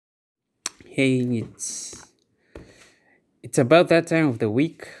Hey, it's about that time of the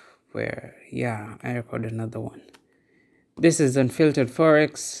week where I record another one. This is Unfiltered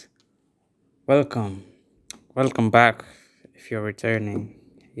Forex. Welcome. Welcome back if you're returning.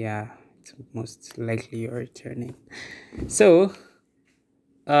 Yeah, it's most likely you're returning. So,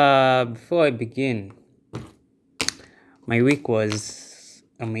 before I begin, my week was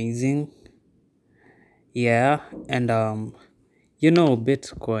amazing. Yeah, and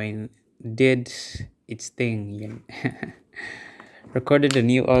Bitcoin did its thing. Recorded a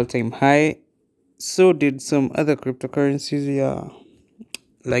new all-time high. So did some other cryptocurrencies,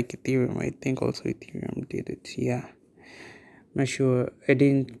 like Ethereum. I think also Ethereum did it. Yeah, not sure. I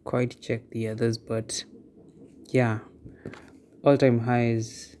didn't quite check the others, but yeah, all-time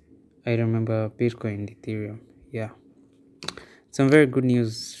highs. I remember Bitcoin, and Ethereum. Yeah, some very good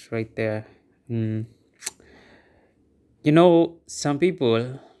news right there. Mm. Some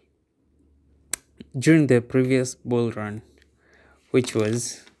people during the previous bull run, which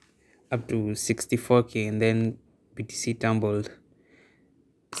was up to 64K, and then BTC tumbled.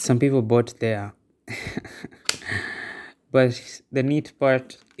 Some people bought there. But the neat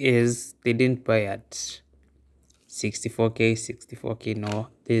part is they didn't buy at 64K. No,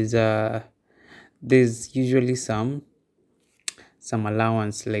 there's usually some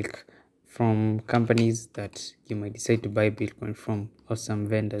allowance, like from companies that you might decide to buy Bitcoin from, or some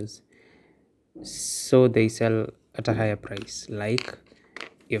vendors. So they sell at a higher price. Like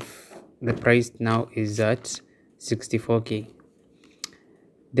if the price now is at 64K,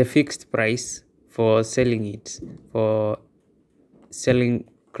 the fixed price for selling it, for selling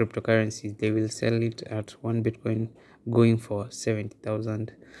cryptocurrencies, they will sell it at one Bitcoin going for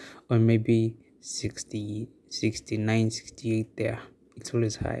 70,000, or maybe 60, 69, 68 there. It's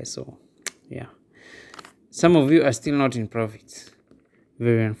always high. So yeah, some of you are still not in profits.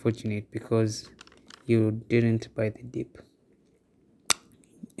 Very unfortunate, because you didn't buy the dip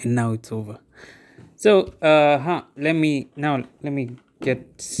and now it's over. So let me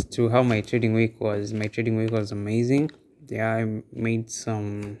get to how my trading week was. My trading week was amazing. Yeah, I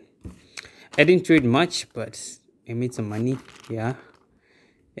didn't trade much, but I made some money. Yeah,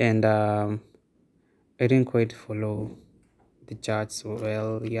 and I didn't quite follow the charts so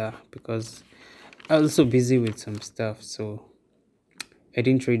well. Yeah, because I was also busy with some stuff, so I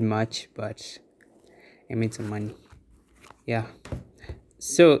didn't trade much, but I made some money. Yeah.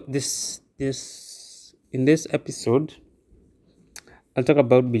 So this in this episode, I'll talk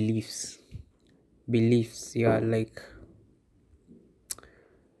about beliefs. Beliefs, yeah, like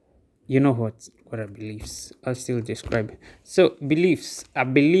what are beliefs? I'll still describe. So beliefs, a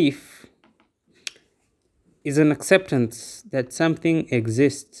belief is an acceptance that something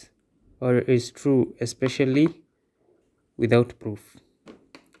exists or is true, especially without proof.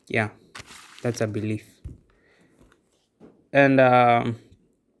 Yeah, that's a belief. And I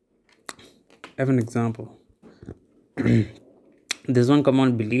have an example. There's one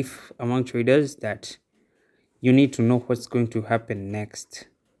common belief among traders that you need to know what's going to happen next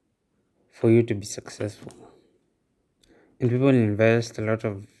for you to be successful. And people invest a lot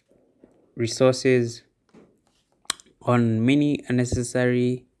of resources on many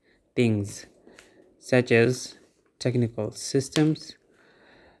unnecessary things, such as technical systems,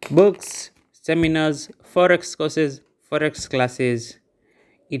 books, seminars, forex courses, forex classes,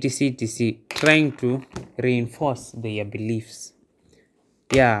 etc., trying to reinforce their beliefs.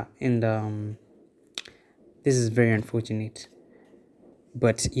 Yeah, and this is very unfortunate,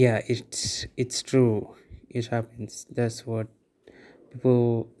 but yeah, it's true. It happens. That's what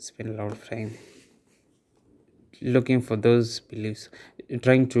people spend a lot of time looking for, those beliefs,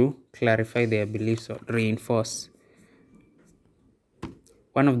 trying to clarify their beliefs or reinforce.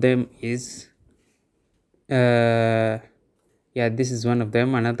 One of them is this is one of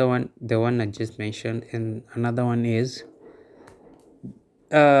them. Another one, the one I just mentioned, and another one is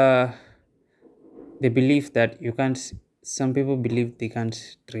uh the belief that you can't. Some people believe they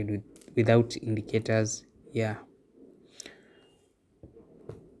can't trade without indicators. Yeah,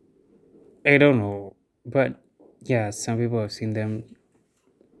 I don't know, but yeah, some people have seen them.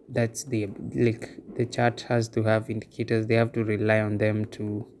 That's the chart has to have indicators. They have to rely on them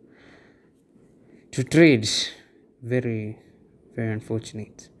to trade. Very, very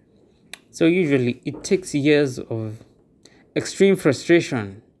unfortunate. So usually it takes years of extreme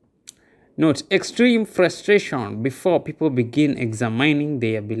frustration. Note, extreme frustration before people begin examining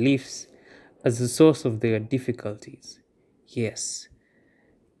their beliefs as the source of their difficulties. Yes.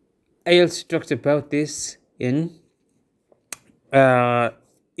 I also talked about this uh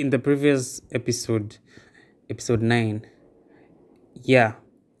in the previous episode, episode 9. Yeah.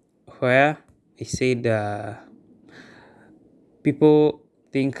 where I said people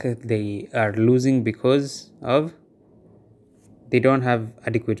think they are losing because of they don't have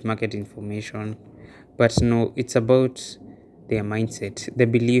adequate market information. But no, it's about their mindset, the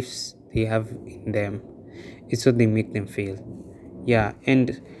beliefs they have in them. It's what they make them feel. Yeah,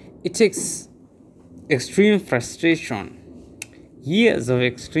 and it takes extreme frustration, years of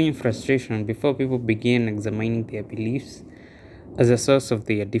extreme frustration before people begin examining their beliefs as a source of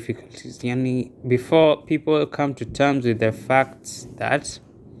their difficulties. Yani, before people come to terms with the facts that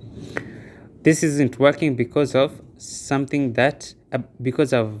this isn't working because of something that,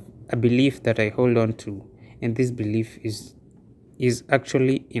 because of a belief that I hold on to, and this belief is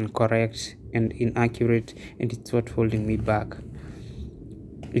actually incorrect and inaccurate, and it's what holding me back.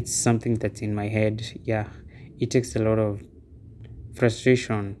 It's something that's in my head. Yeah, it takes a lot of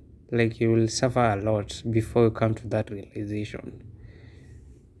frustration. Like you will suffer a lot before you come to that realization.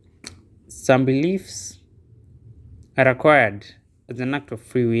 Some beliefs are acquired as an act of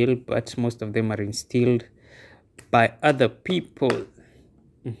free will, but most of them are instilled by other people.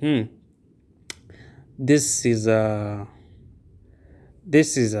 Mhm. This is a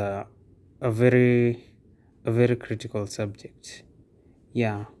this is a very a very critical subject.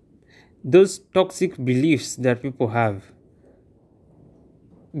 Yeah, those toxic beliefs that people have,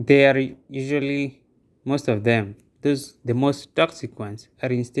 they are usually, most of them, those the most toxic ones, are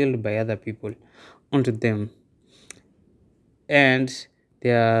instilled by other people onto them, and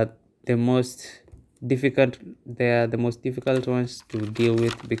they are the most difficult ones to deal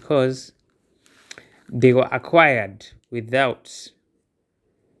with because they were acquired without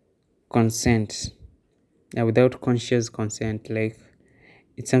consent, without conscious consent. Like,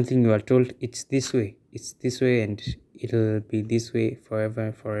 it's something you are told, it's this way, and it'll be this way forever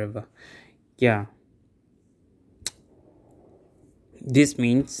and forever. Yeah, this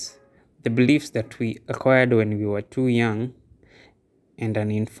means the beliefs that we acquired when we were too young and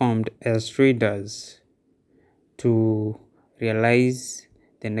uninformed as traders to realize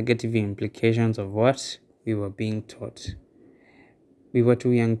the negative implications of what we were being taught. We were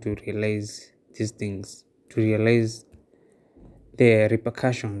too young to realize these things, to realize the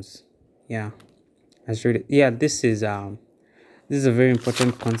repercussions. Yeah, as traders. Yeah, this is a very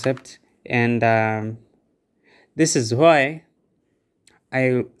important concept, and this is why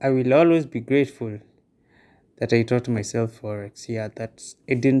I will always be grateful that I taught myself forex. Yeah, that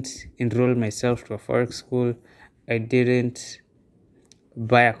I didn't enroll myself to a forex school. I didn't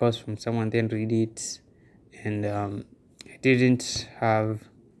buy a course from someone then read it, and I didn't have.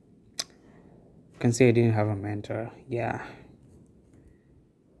 Can say I didn't have a mentor. Yeah,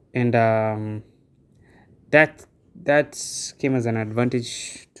 and that that came as an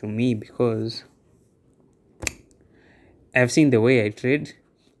advantage to me because I've seen the way I trade,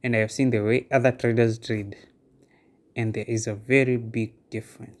 and I've seen the way other traders trade, and there is a very big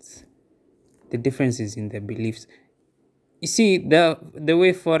difference. The difference is in the beliefs. You see, the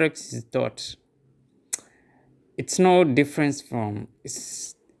way forex is taught, it's no difference from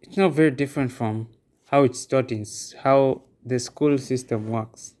it's not very different from how it's taught in how the school system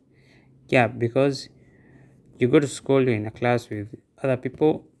works. Yeah, because you go to school, you're in a class with other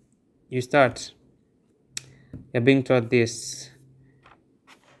people, you start, you're being taught this.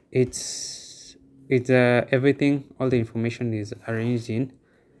 It's everything, all the information is arranged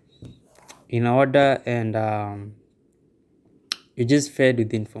in order, and you just fed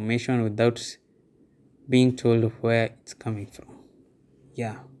with information without being told where it's coming from.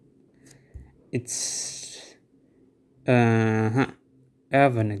 Yeah, it's I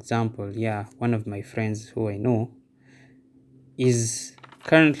have an example. Yeah, one of my friends who I know is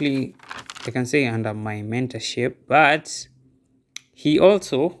currently, I can say, under my mentorship, but he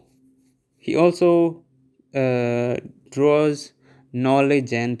also he also draws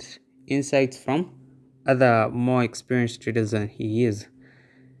knowledge and insights from other more experienced traders than he is.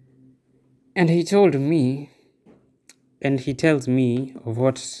 And he told me, and he tells me of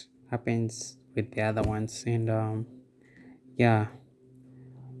what happens with the other ones. And yeah,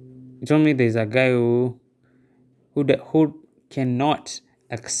 he told me there's a guy who cannot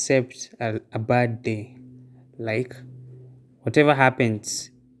accept a bad day. Like, whatever happens,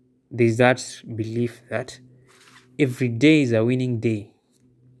 there's that belief that every day is a winning day.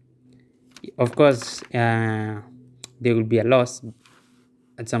 Of course, there will be a loss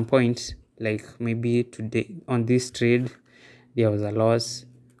at some point. Like, maybe today on this trade there was a loss,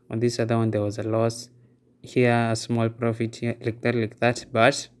 on this other one there was a loss, here a small profit, here, like that.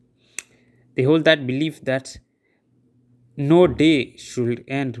 But they hold that belief that no day should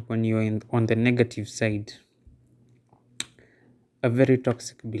end when you're on the negative side. a very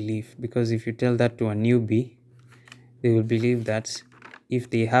toxic belief, because if you tell that to a newbie, they will believe that if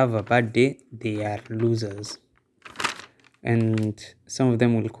they have a bad day, they are losers. And some of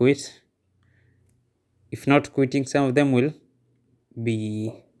them will quit. If not quitting, some of them will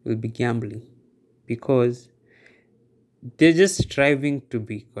be gambling, because they're just striving to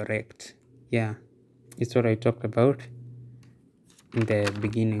be correct. Yeah, it's what I talked about in the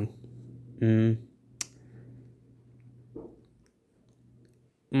beginning. Mm.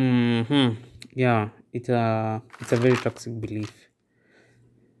 Hmm. Yeah, it's a very toxic belief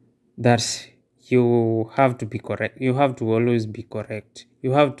that you have to be correct. You have to always be correct.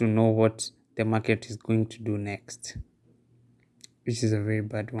 You have to know what the market is going to do next, which is a very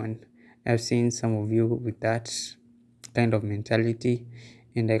bad one. I've seen some of you with that kind of mentality,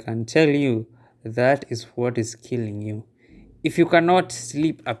 and I can tell you that is what is killing you. If you cannot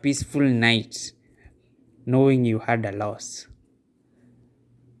sleep a peaceful night knowing you had a loss,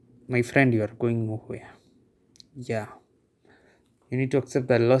 my friend, you are going nowhere. Yeah, you need to accept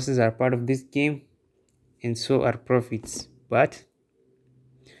that losses are part of this game, and so are profits. But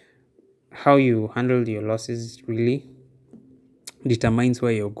how you handle your losses really determines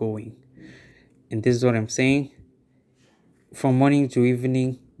where you're going. And this is what I'm saying. From morning to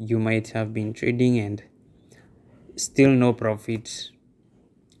evening, you might have been trading and still no profit.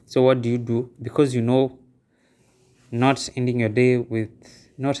 So what do you do? Because you know not ending your day with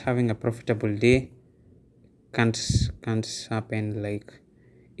not having a profitable day can't happen, like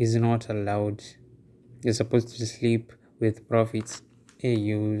is not allowed. You're supposed to sleep with profits. Hey,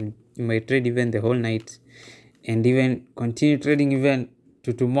 you might trade even the whole night and even continue trading even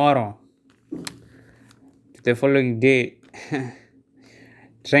to tomorrow, to the following day,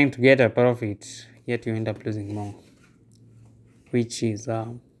 trying to get a profit, yet you end up losing more, which is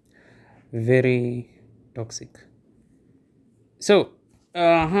very toxic. So,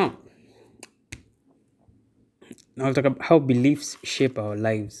 now I'll talk about how beliefs shape our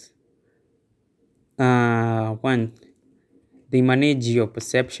lives. One, they manage your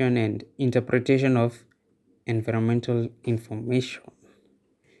perception and interpretation of environmental information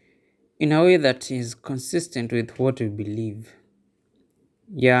in a way that is consistent with what we believe.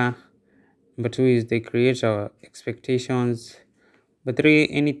 Yeah, but two is they create our expectations. But three,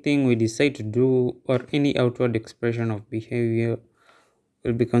 anything we decide to do or any outward expression of behavior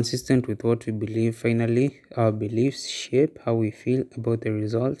will be consistent with what we believe. Finally, our beliefs shape how we feel about the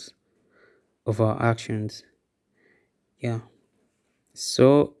results of our actions. Yeah.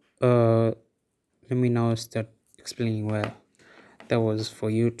 So, let me now start explaining where that was for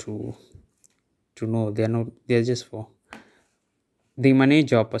you to know. They're just for they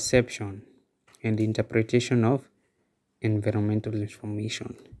manage our perception and interpretation of environmental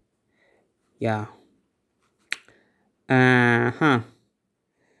information. Yeah. Uh-huh.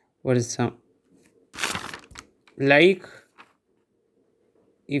 What is some like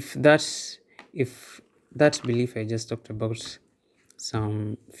if that's if that belief I just talked about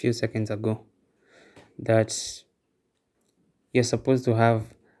some few seconds ago, that you're supposed to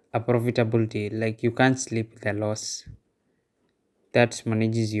have a profitable day, like you can't sleep with a loss, that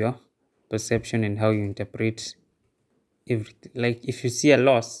manages your perception and how you interpret everything. Like if you see a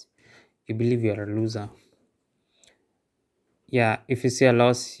loss, you believe you're a loser. Yeah, if you see a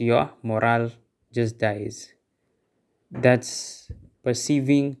loss, your morale just dies. That's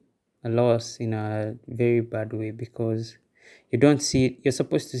perceiving a loss in a very bad way, because you're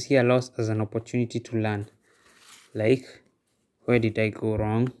supposed to see a loss as an opportunity to learn. Like, where did I go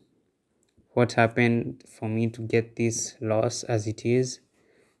wrong? What happened for me to get this loss as it is?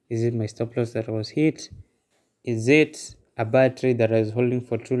 Is it my stop loss that was hit? Is it a bad trade that I was holding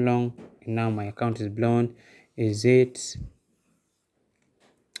for too long and now my account is blown? Is it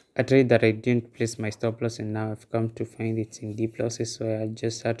a trade that I didn't place my stop loss and now I've come to find it's in deep losses, so I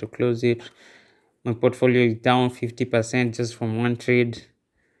just had to close it? My portfolio is down 50% just from one trade.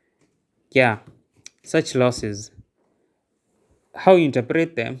 Yeah, such losses, how you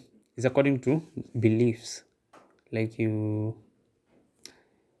interpret them is according to beliefs. Like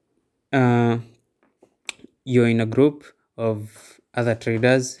uh, you're in a group of other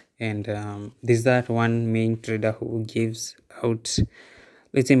traders, and there's that one main trader who gives out,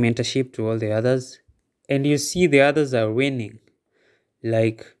 let's say, mentorship to all the others, and you see the others are winning.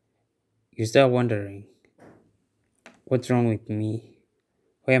 Like, you start wondering, what's wrong with me?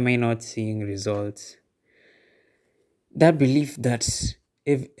 Why am I not seeing results? That belief that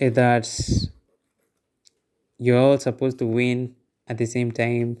that you're all supposed to win at the same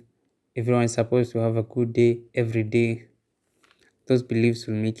time, everyone is supposed to have a good day every day, those beliefs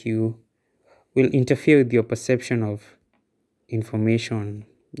will interfere with your perception of information.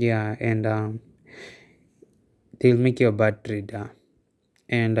 Yeah, and they'll make you a bad trader.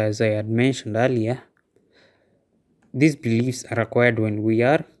 And as I had mentioned earlier, these beliefs are acquired when we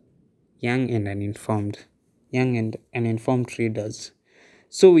are young and uninformed, young and uninformed traders.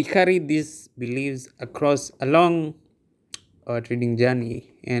 So we carry these beliefs across along our trading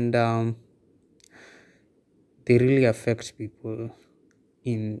journey, and they really affect people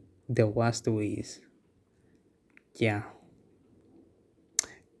in the worst ways. Yeah,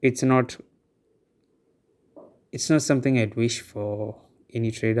 it's not it's not something I'd wish for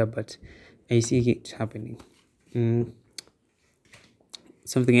any trader, but I see it happening. Mm.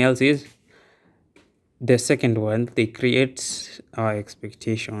 Something else is the second one. They create our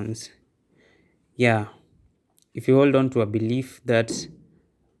expectations. Yeah, if you hold on to a belief that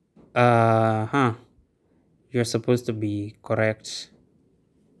you're supposed to be correct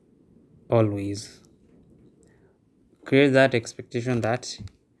always, create that expectation that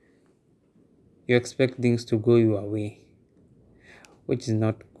you expect things to go your way, which is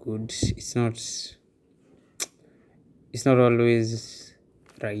not good. It's not always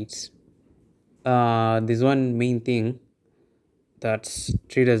right. There's one main thing that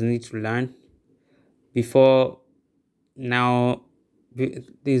traders need to learn before now.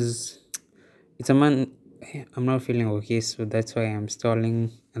 This it's a man. I'm not feeling okay, so that's why I'm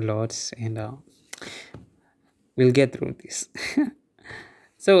stalling a lot, and we'll get through this.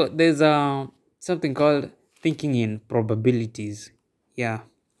 So there's something called thinking in probabilities. Yeah,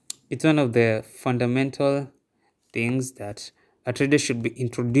 it's one of the fundamental things that a trader should be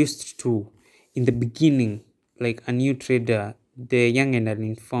introduced to in the beginning. Like a new trader, the young and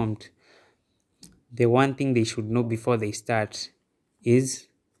uninformed, the one thing they should know before they start is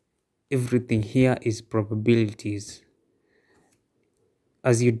everything here is probabilities.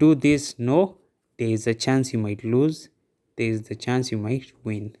 As you do this, know there is a chance you might lose, there is the chance you might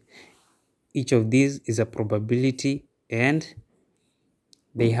win. Each of these is a probability, and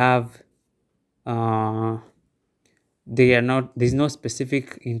they have uh, they are not there's no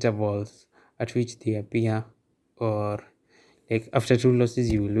specific intervals at which they appear, or like after two losses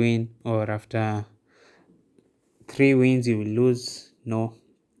you will win, or after three wins you will lose. No,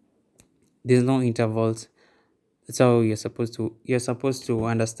 there's no intervals. That's how you're supposed to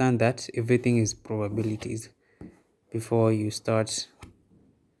understand that everything is probabilities before you start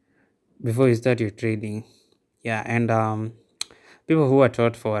your trading. Yeah, and people who are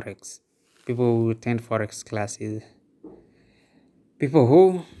taught forex, people who attend forex classes, people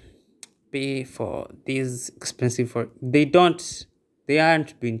who pay for these expensive for they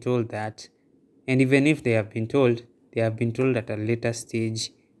aren't been told that, and even if they have been told at a later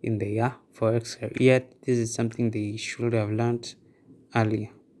stage in the year forex, yet this is something they should have learned earlier.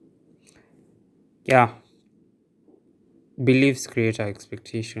 Yeah, beliefs create our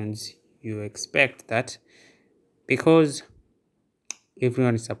expectations. You expect that because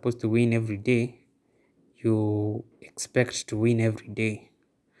everyone is supposed to win every day, you expect to win every day.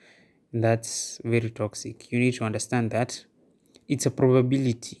 And that's very toxic. You need to understand that it's a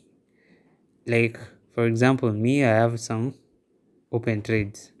probability. Like, for example, me, I have some open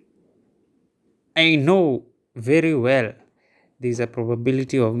trades. I know very well there's a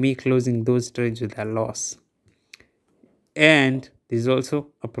probability of me closing those trades with a loss. And there's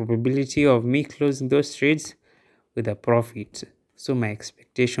also a probability of me closing those trades with a profit. So my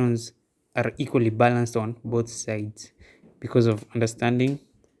expectations are equally balanced on both sides because of understanding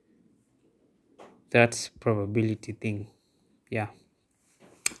that probability thing. Yeah.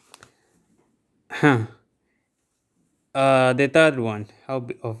 Huh. The third one,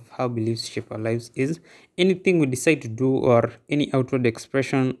 how beliefs shape our lives, is anything we decide to do or any outward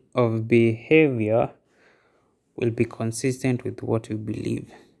expression of behavior will be consistent with what we believe.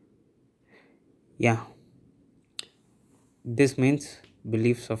 Yeah, this means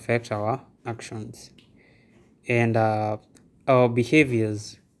beliefs affect our actions, and our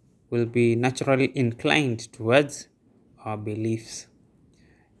behaviors will be naturally inclined towards our beliefs.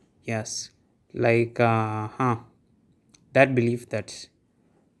 Yes, like that belief that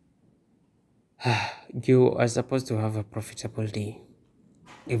you are supposed to have a profitable day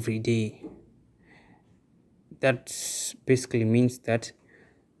every day. That basically means that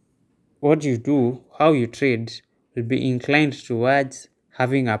what you do, how you trade, will be inclined towards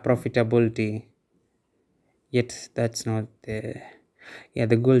having a profitable day. Yet that's not the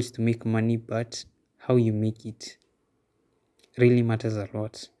goal is to make money, but how you make it really matters a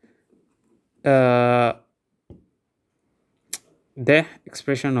lot. Uh, the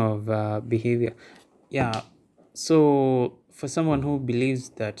expression of behavior. Yeah. So for someone who believes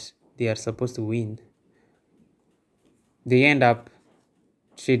that they are supposed to win, they end up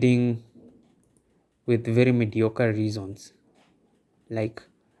trading with very mediocre reasons. Like,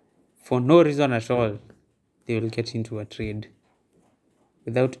 for no reason at all, they will get into a trade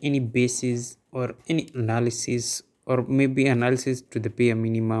without any basis or any analysis, or maybe analysis to the bare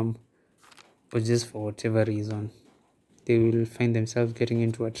minimum, or just for whatever reason. They will find themselves getting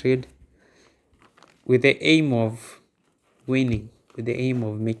into a trade with the aim of winning, with the aim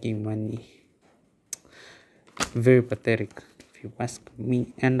of making money. Very pathetic, if you ask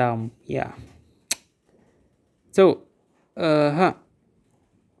me. And yeah. So, I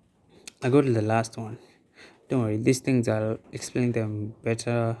go to the last one. Don't worry, these things I'll explain them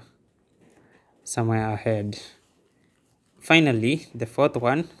better somewhere ahead. Finally, the fourth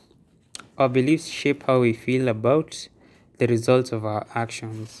one, our beliefs shape how we feel about the results of our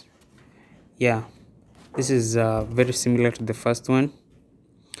actions. Yeah, this is very similar to the first one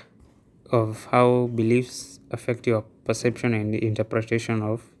of how beliefs affect your perception and interpretation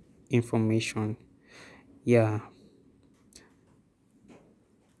of information. Yeah,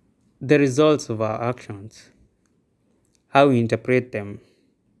 the results of our actions, how we interpret them,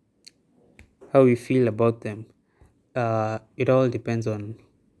 how we feel about them, it all depends on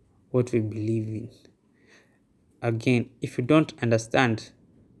what we believe in. Again, if you don't understand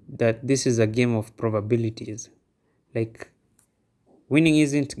that this is a game of probabilities, like winning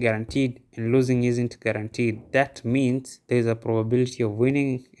isn't guaranteed and losing isn't guaranteed, that means there's a probability of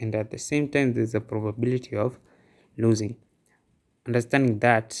winning and at the same time there's a probability of losing. Understanding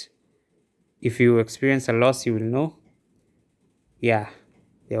that, if you experience a loss, you will know, yeah,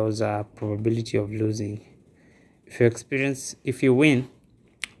 there was a probability of losing. If you win,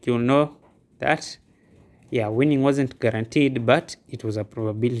 you'll know that, yeah, winning wasn't guaranteed, but it was a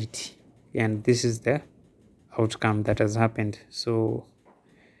probability. And this is the outcome that has happened. So,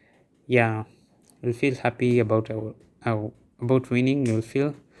 yeah, you'll feel happy about winning. You'll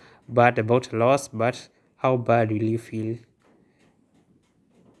feel bad about a loss, but how bad will you feel?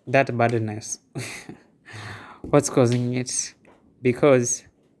 That badness. What's causing it? Because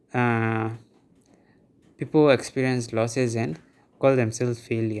uh, people experience losses and call themselves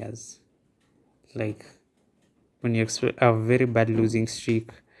failures. Like, when you a very bad losing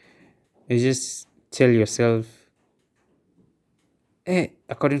streak, you just tell yourself, hey,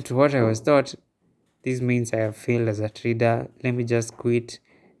 according to what I was taught, this means I have failed as a trader. Let me just quit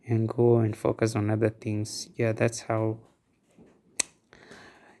and go and focus on other things. Yeah, that's how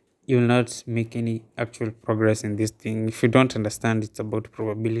you'll not make any actual progress in this thing if you don't understand it's about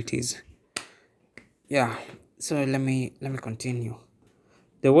probabilities. Yeah, so let me continue.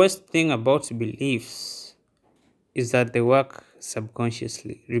 The worst thing about beliefs is that they work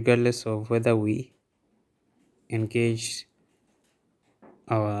subconsciously, regardless of whether we engage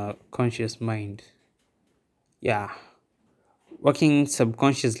our conscious mind. Yeah, working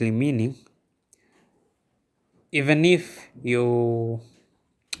subconsciously meaning even if you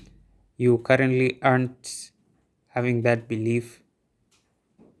currently aren't having that belief,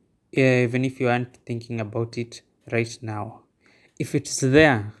 even if you aren't thinking about it right now, if it's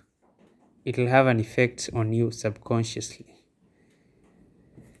there, it'll have an effect on you subconsciously.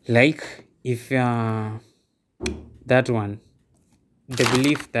 Like, if that one, the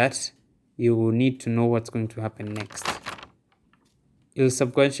belief that you need to know what's going to happen next, it'll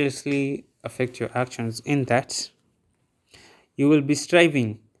subconsciously affect your actions in that you will be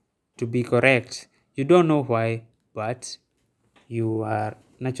striving to be correct. You don't know why, but you are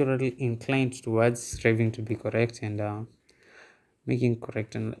naturally inclined towards striving to be correct and making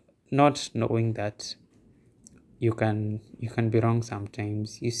correct, and not knowing that you can be wrong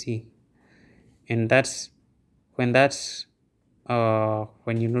sometimes, you see. And when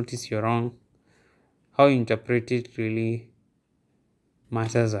you notice you're wrong, how you interpret it really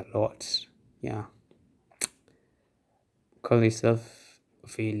matters a lot. Yeah, call yourself a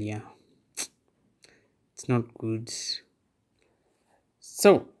failure, it's not good.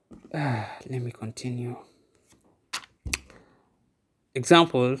 So let me continue.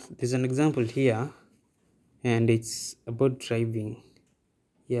 Example, there's an example here, and it's about driving.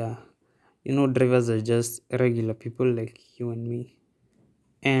 Yeah, drivers are just regular people like you and me,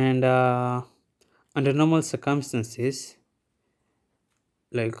 and under normal circumstances,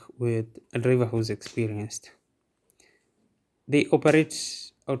 like with a driver who's experienced, they operate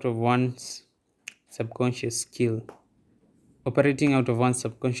out of one's subconscious skill. Operating out of one's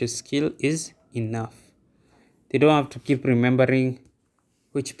subconscious skill is enough. They don't have to keep remembering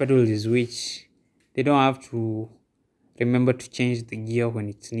which pedal is which. They don't have to remember to change the gear when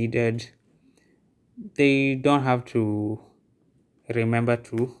it's needed. They don't have to remember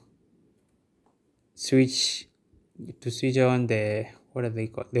to switch to switch on the, what are they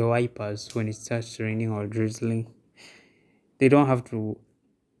called, the wipers when it starts raining or drizzling. They don't have to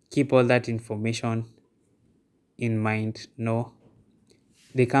keep all that information in mind. No,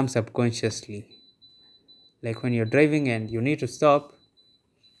 they come subconsciously. Like when you're driving and you need to stop,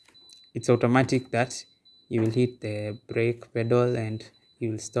 it's automatic that you will hit the brake pedal and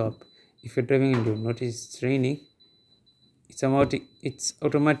you will stop. If you're driving and you notice it's raining, it's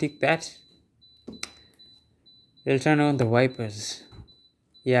automatic that you'll turn on the wipers.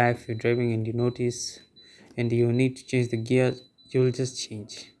 Yeah, if you're driving and you notice and you need to change the gear, you'll just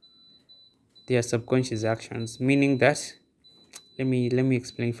change. They are subconscious actions, meaning that, let me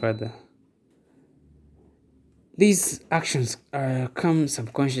explain further. These actions come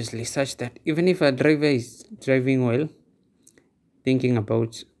subconsciously, such that even if a driver is driving well, thinking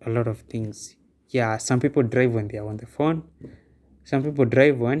about a lot of things. Yeah, some people drive when they are on the phone. Some people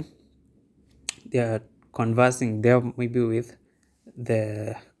drive when they are conversing there, maybe with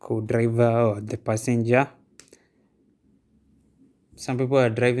the co-driver or the passenger. Some people are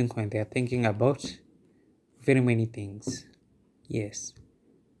driving when they are thinking about very many things. Yes,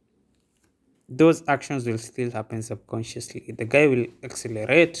 those actions will still happen subconsciously. The guy will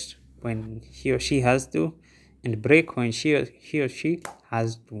accelerate when he or she has to, and brake when he or she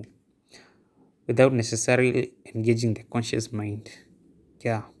has to, without necessarily engaging the conscious mind.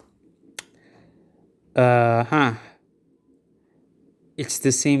 Yeah. Huh. It's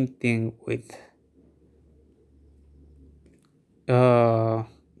the same thing with uh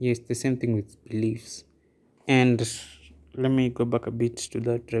yes, the same thing with beliefs. And let me go back a bit to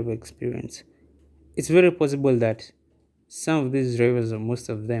that driver experience. It's very possible that some of these drivers, or most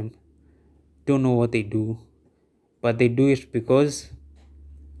of them, don't know what they do, but they do it because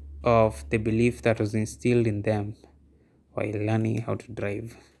of the belief that was instilled in them while learning how to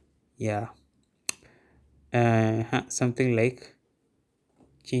drive. Yeah. Something like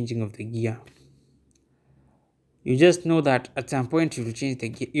changing of the gear. You just know that at some point you will change the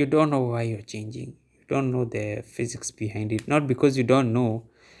gear. You don't know why you're changing. You don't know the physics behind it. Not because you don't know,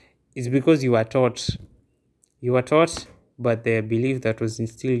 it's because you are taught. You are taught, but the belief that was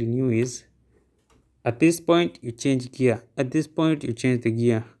instilled in you is, at this point you change gear. At this point you change the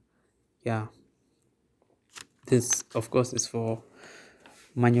gear. Yeah. This of course is for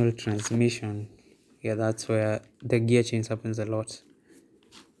manual transmission. Yeah, that's where the gear change happens a lot.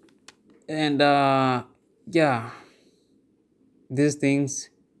 And yeah, these things,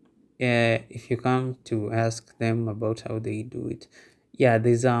 if you come to ask them about how they do it, yeah,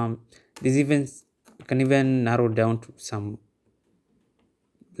 there's even, you can even narrow down to some,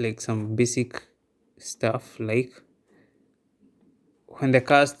 like some basic stuff, like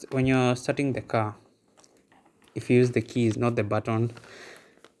when you're starting the car, if you use the keys, not the button,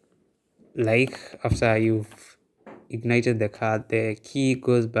 like after you've ignited the car, the key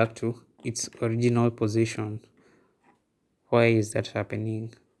goes back to its original position. Why is that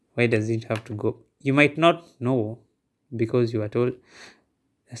happening? Why does it have to go? You might not know, because you are told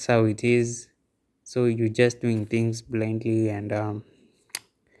that's how it is. So you're just doing things blindly, and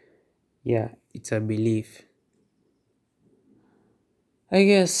yeah, it's a belief. I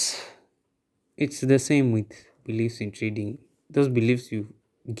guess it's the same with beliefs in trading. Those beliefs you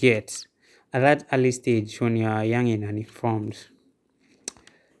get at that early stage when you are young and uninformed,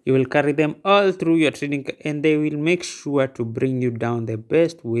 you will carry them all through your trading, and they will make sure to bring you down the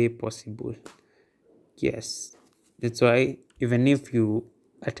best way possible. Yes, that's why even if you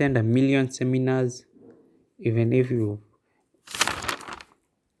attend a million seminars, even if you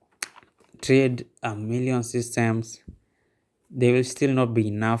trade a million systems, they will still not be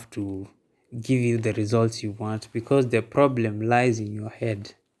enough to give you the results you want, because the problem lies in your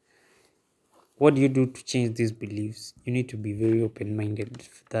head. What do you do to change these beliefs? You need to be very open minded.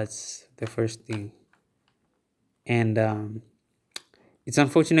 That's the first thing. And it's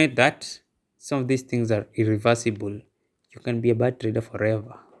unfortunate that some of these things are irreversible. You can be a bad trader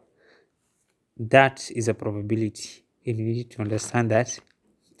forever. That is a probability. And you need to understand that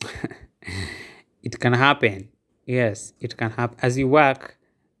it can happen. Yes, it can happen. As you work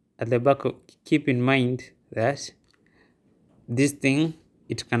at the back, keep in mind that this thing,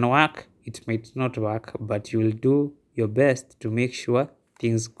 it can work, it might not work, but you will do your best to make sure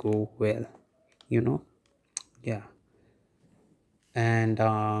things go well, you know. Yeah.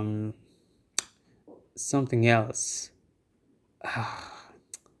 And something else.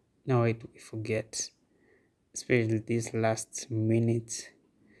 No, wait, we forget, especially this last minute.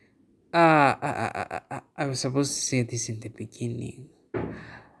 I was supposed to say this in the beginning.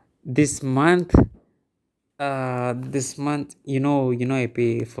 This month, this month, I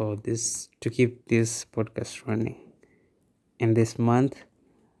pay for this to keep this podcast running. And this month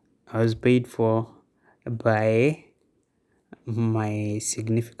I was paid for by my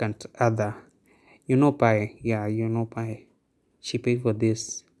significant other. You know Pi. Yeah, you know Pi. She paid for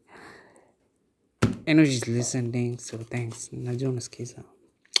this. I know she's listening, so thanks. Najua unasikiza.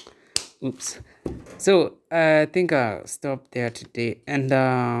 Oops. So I think I'll stop there today. And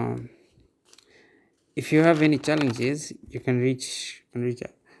if you have any challenges, you can reach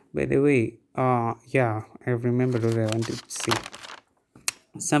out. By the way, yeah, I remembered what I wanted to say.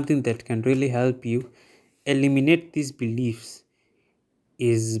 Something that can really help you eliminate these beliefs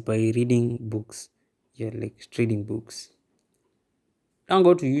is by reading books. Yeah, like reading books. Don't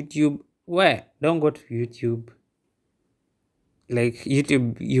go to YouTube. Where? Don't go to YouTube. Like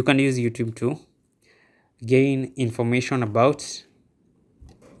YouTube, you can use YouTube to gain information about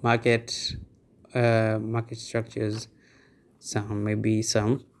market, market structures, some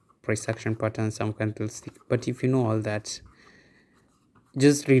price action patterns, some candlestick. But if you know all that,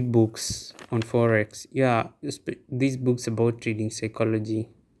 just read books on forex. Yeah, these books about trading psychology,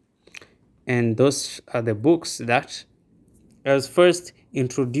 and those are the books that I was first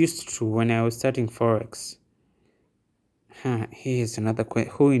introduced to when I was starting forex. Here's another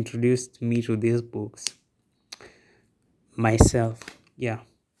question: who introduced me to these books? Myself. Yeah,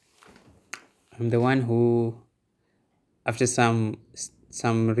 I'm the one who, after some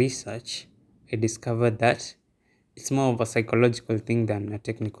research, I discovered that it's more of a psychological thing than a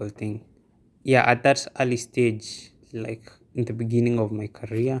technical thing. Yeah, at that early stage, like in the beginning of my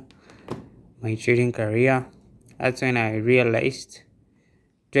career, my trading career, that's when I realized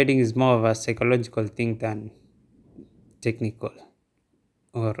trading is more of a psychological thing than technical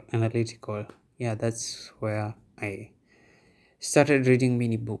or analytical. Yeah, that's where I started reading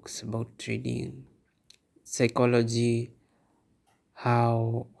many books about trading, psychology,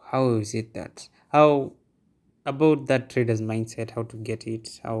 how is it that how about that trader's mindset, how to get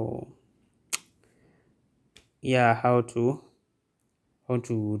it, how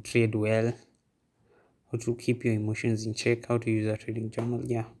to trade well, how to keep your emotions in check, how to use a trading journal.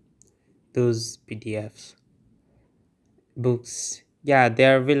 Yeah, those PDFs, books, yeah, they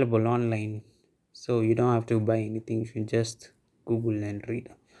are available online, so you don't have to buy anything. You can just Google and read.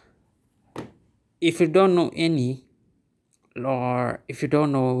 If you don't know any, or if you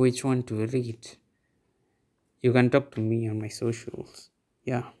don't know which one to read, you can talk to me on my socials.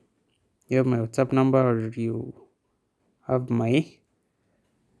 Yeah, you have my WhatsApp number, or you have my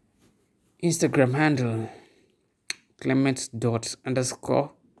Instagram handle, Clement dot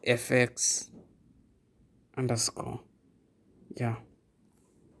underscore FX underscore. Yeah,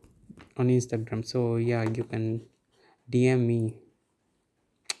 on Instagram. So yeah, you can DM me,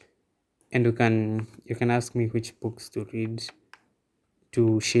 and you can ask me which books to read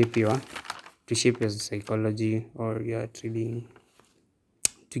to shape your psychology or your trading,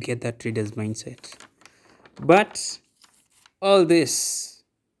 to get that trader's mindset. But all this,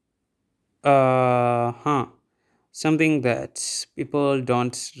 something that people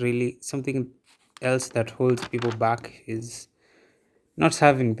don't really, something else that holds people back is not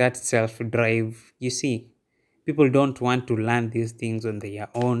having that self drive. You see, people don't want to learn these things on their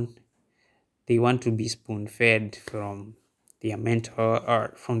own. They want to be spoon fed from their mentor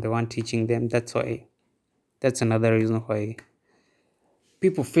or from the one teaching them. That's another reason why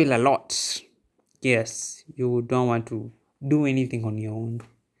people fail a lot. Yes, you don't want to do anything on your own.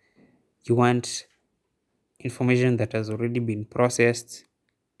 You want information that has already been processed,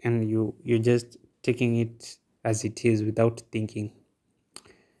 and you're just taking it as it is without thinking.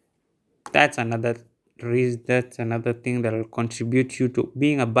 That's another thing that will contribute you to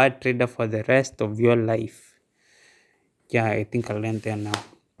being a bad trader for the rest of your life. Yeah, I think I'll end there now.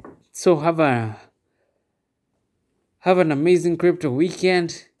 So have an amazing crypto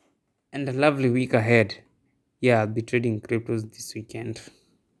weekend and a lovely week ahead. Yeah, I'll be trading cryptos this weekend.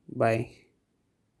 Bye.